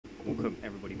Welcome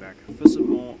everybody back for some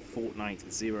more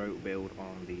Fortnite Zero build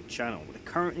on the channel. We're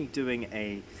currently doing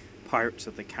a Pirates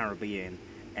of the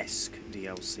Caribbean-esque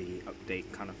DLC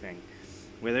update kind of thing,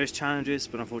 where there's challenges,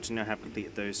 but unfortunately I haven't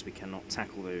completed those, so we cannot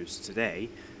tackle those today.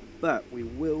 But we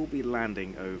will be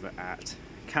landing over at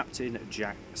Captain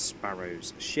Jack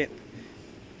Sparrow's ship,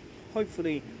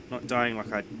 hopefully not dying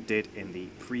like I did in the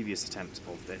previous attempt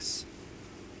of this.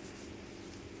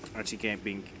 Actually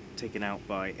being taken out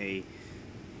by a,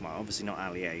 well, obviously not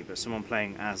Ali A, but someone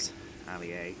playing as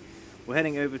Ali A. We're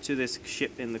heading over to this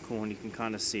ship in the corner. You can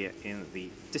kind of see it in the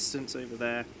distance over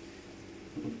there.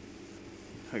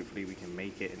 Hopefully we can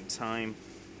make it in time.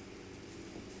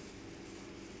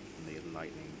 And the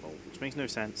lightning bolt, which makes no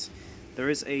sense. There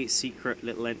is a secret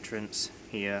little entrance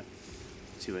here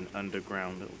to an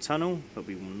underground little tunnel, but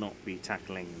we will not be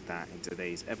tackling that in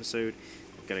today's episode.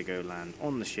 We're going to go land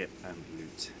on the ship and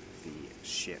loot the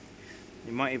ship.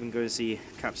 You might even go see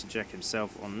Captain Jack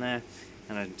himself on there,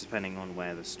 and then depending on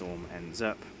where the storm ends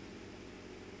up,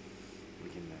 we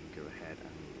can then go ahead and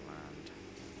land.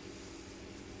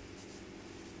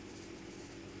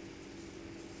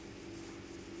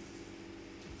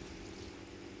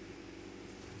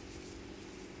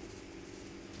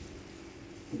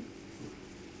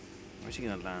 I'm actually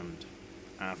going to land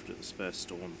after this first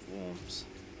storm forms.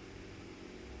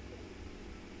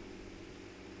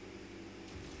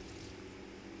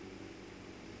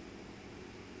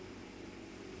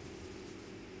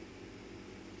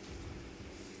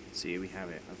 So here we have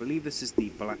it. I believe this is the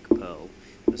Black Pearl.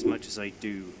 As much as I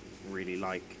do really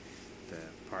like the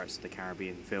Pirates of the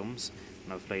Caribbean films,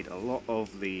 and I've played a lot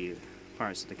of the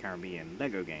Pirates of the Caribbean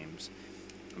Lego games,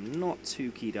 I'm not too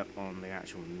keyed up on the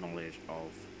actual knowledge of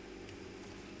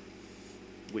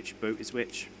which boat is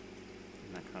which,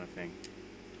 and that kind of thing.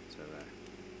 So,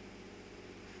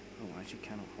 oh, I actually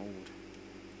cannot hold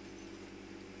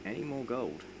any more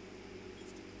gold.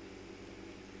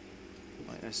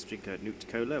 Right, let's drink a Nuke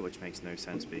Cola, which makes no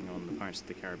sense being on the Pirates of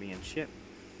the Caribbean ship.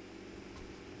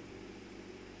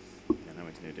 Yeah, that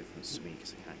makes no difference to me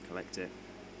because I can't collect it.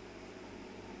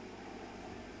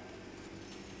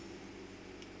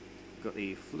 Got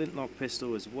the flintlock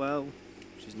pistol as well,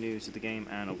 which is new to the game,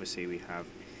 and obviously we have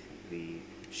the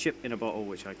ship in a bottle,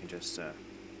 which I can just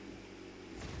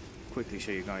quickly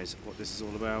show you guys what this is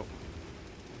all about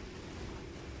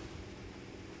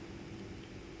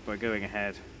by going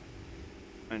ahead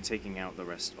and taking out the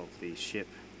rest of the ship,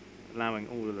 allowing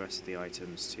all of the rest of the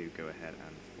items to go ahead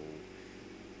and fall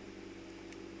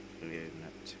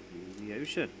into the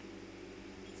ocean.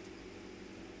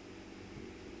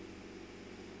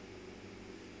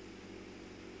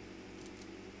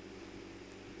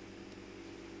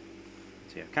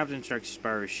 So yeah, Captain Jack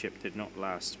Sparrow's ship did not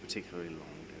last particularly long,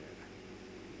 did it?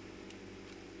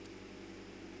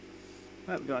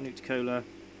 Well, we got a Nuke Cola.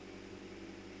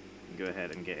 Go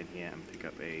ahead and get in here and pick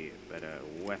up a better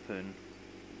weapon,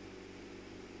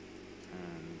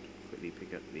 and quickly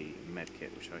pick up the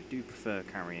medkit, which I do prefer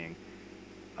carrying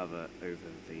over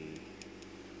the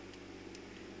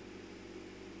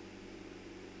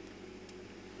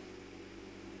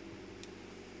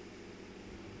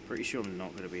pretty sure I'm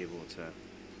not going to be able to. I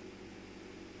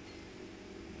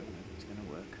don't know if it's going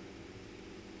to work.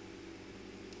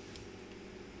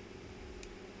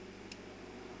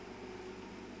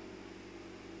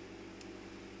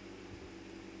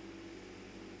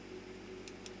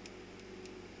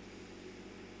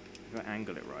 If I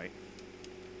angle it right,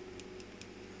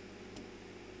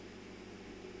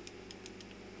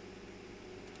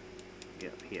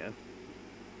 get up here.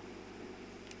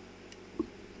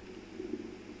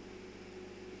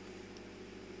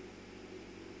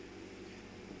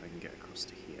 If I can get across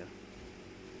to here.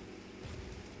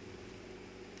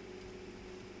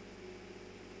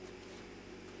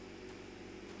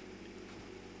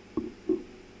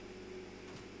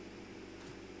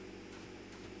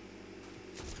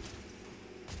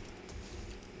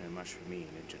 Much for me,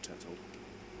 Ninja Turtle.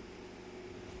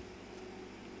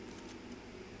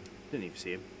 Didn't even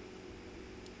see him.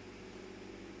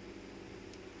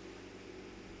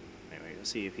 Anyway, let's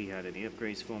see if he had any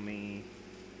upgrades for me.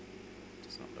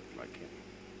 Does not look like it.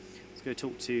 Let's go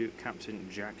talk to Captain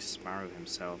Jack Sparrow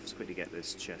himself. Let's quickly get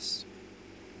this chest.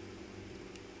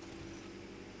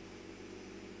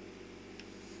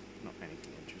 Not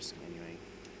anything interesting anyway.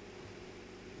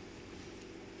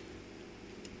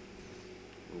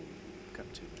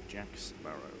 Captain Jack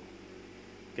Sparrow.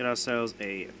 Get ourselves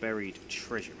a buried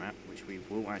treasure map, which we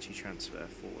will actually transfer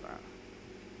for that.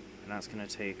 And that's going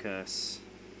to take us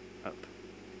up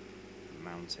the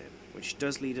mountain, which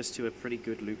does lead us to a pretty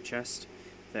good loot chest.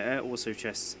 There are also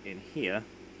chests in here,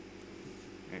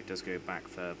 It does go back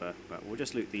further, but we'll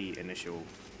just loot the initial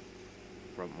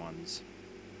front ones.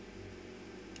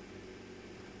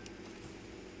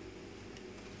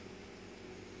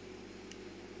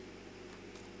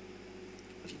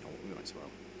 You know what, we might as well.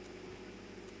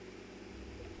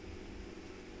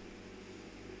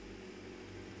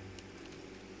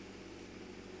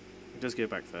 It does go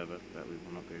back further, but we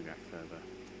will not go back further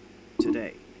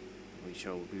today. We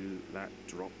shall do that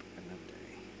drop another day.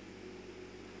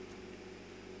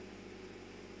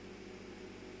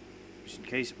 Just in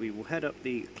case, we will head up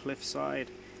the cliffside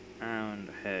and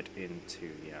head into...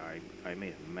 Yeah, I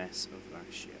made a mess of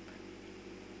that ship.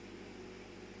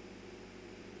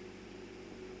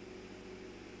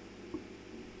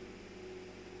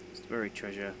 This buried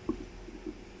treasure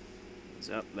is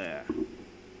up there.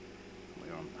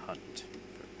 We're on the hunt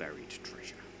for buried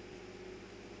treasure.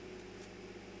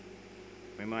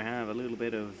 We might have a little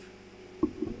bit of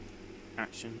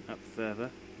action up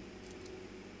further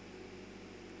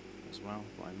as well,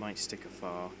 but I might stick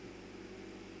afar.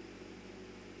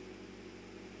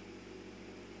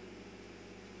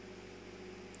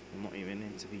 I'm not even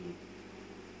intervene.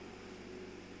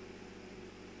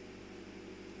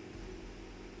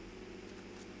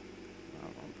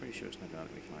 Well, I'm pretty sure it's not going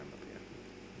to let me climb up here.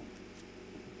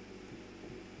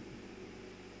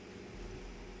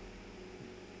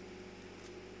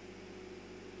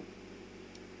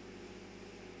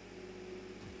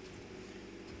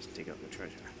 Dig up the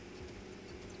treasure.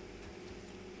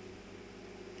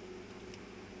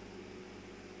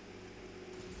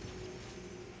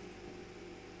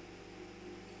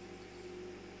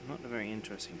 Not a very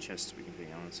interesting chest, to be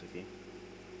completely honest with you.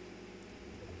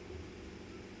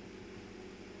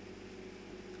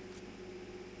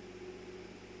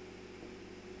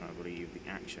 I believe the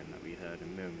action that we heard a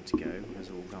moment ago has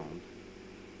all gone.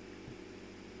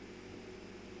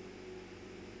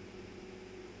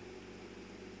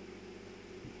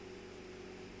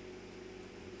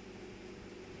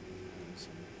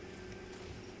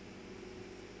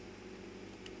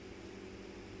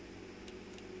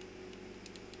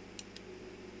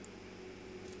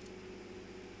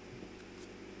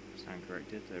 Stand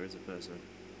corrected, there is a person.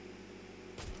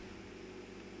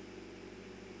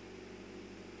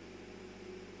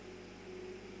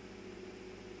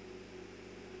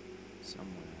 Somewhere.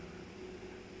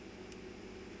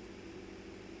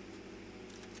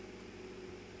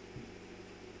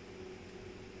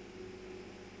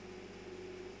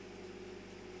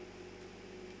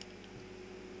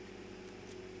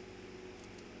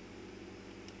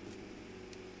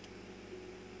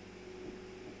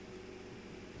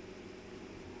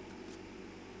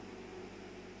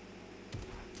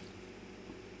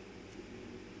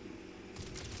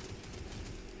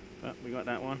 But we got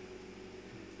that one.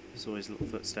 There's always little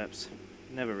footsteps.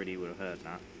 Never really would have heard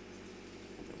that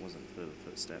if it wasn't for the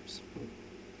footsteps.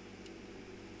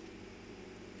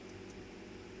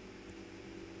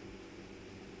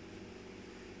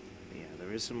 But yeah,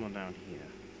 there is someone down here,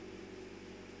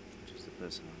 which is the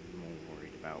person I'm more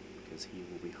worried about because he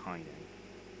will be hiding.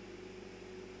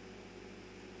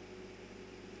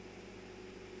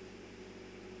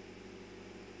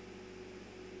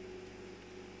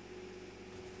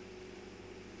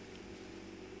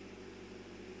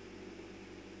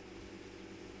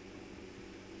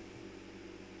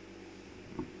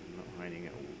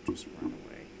 At all, just ran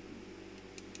away.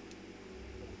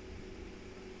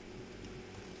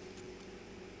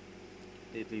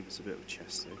 Did leave us a bit of a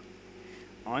chest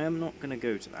though. I am not going to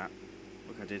go to that,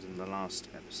 like I did in the last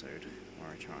episode where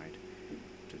I tried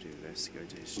to do this, go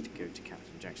to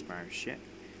Captain Jack Sparrow's ship.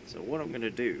 So what I'm going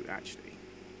to do, actually,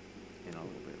 in a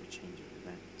little bit of a change of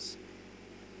events,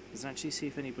 is actually see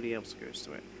if anybody else goes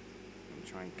to it. I'm going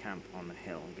to try and camp on the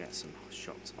hill and get some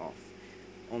shots off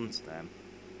onto them.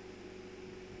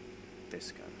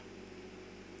 This gun.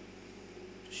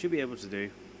 Should be able to do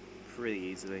pretty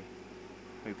easily.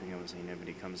 Hoping obviously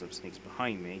nobody comes up, sneaks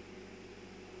behind me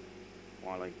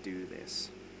while I do this.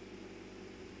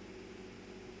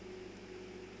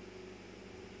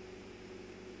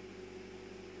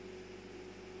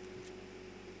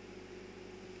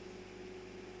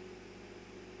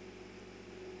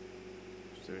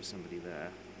 So there is somebody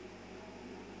there.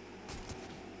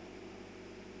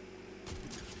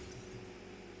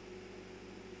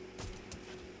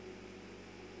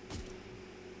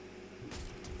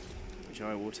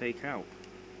 I will take out.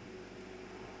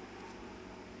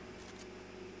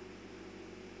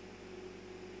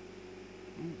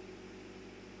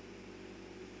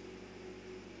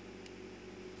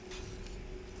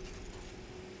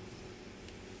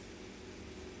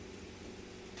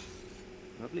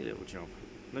 Lovely little job.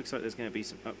 Looks like there's going to be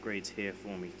some upgrades here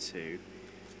for me too.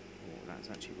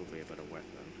 That's actually probably a better weapon.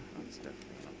 That's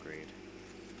definitely an upgrade.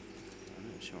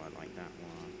 I'm not sure I like that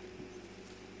one.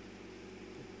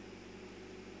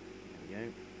 There we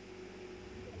go.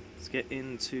 Let's get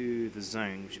into the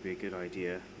zone, which would be a good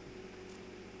idea.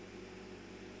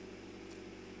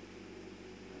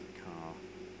 There's a car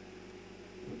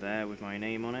there with my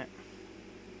name on it.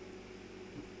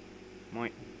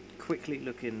 Might quickly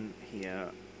look in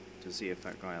here to see if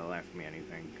that guy left me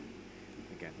anything.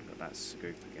 Again, got that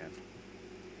scoop again.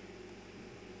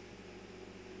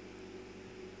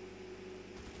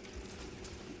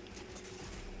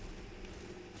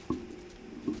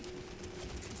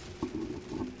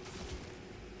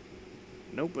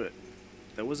 Nope, but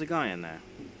there was a guy in there.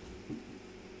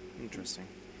 Interesting.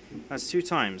 That's 2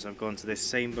 times I've gone to this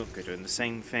same bunker doing the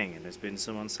same thing and there's been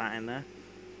someone sat in there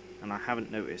and I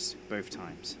haven't noticed both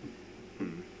times.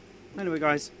 Anyway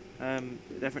guys,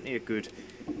 definitely a good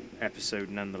episode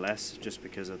nonetheless, just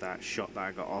because of that shot that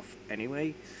I got off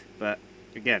anyway. But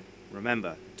again,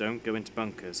 remember, don't go into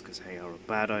bunkers because they are a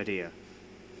bad idea.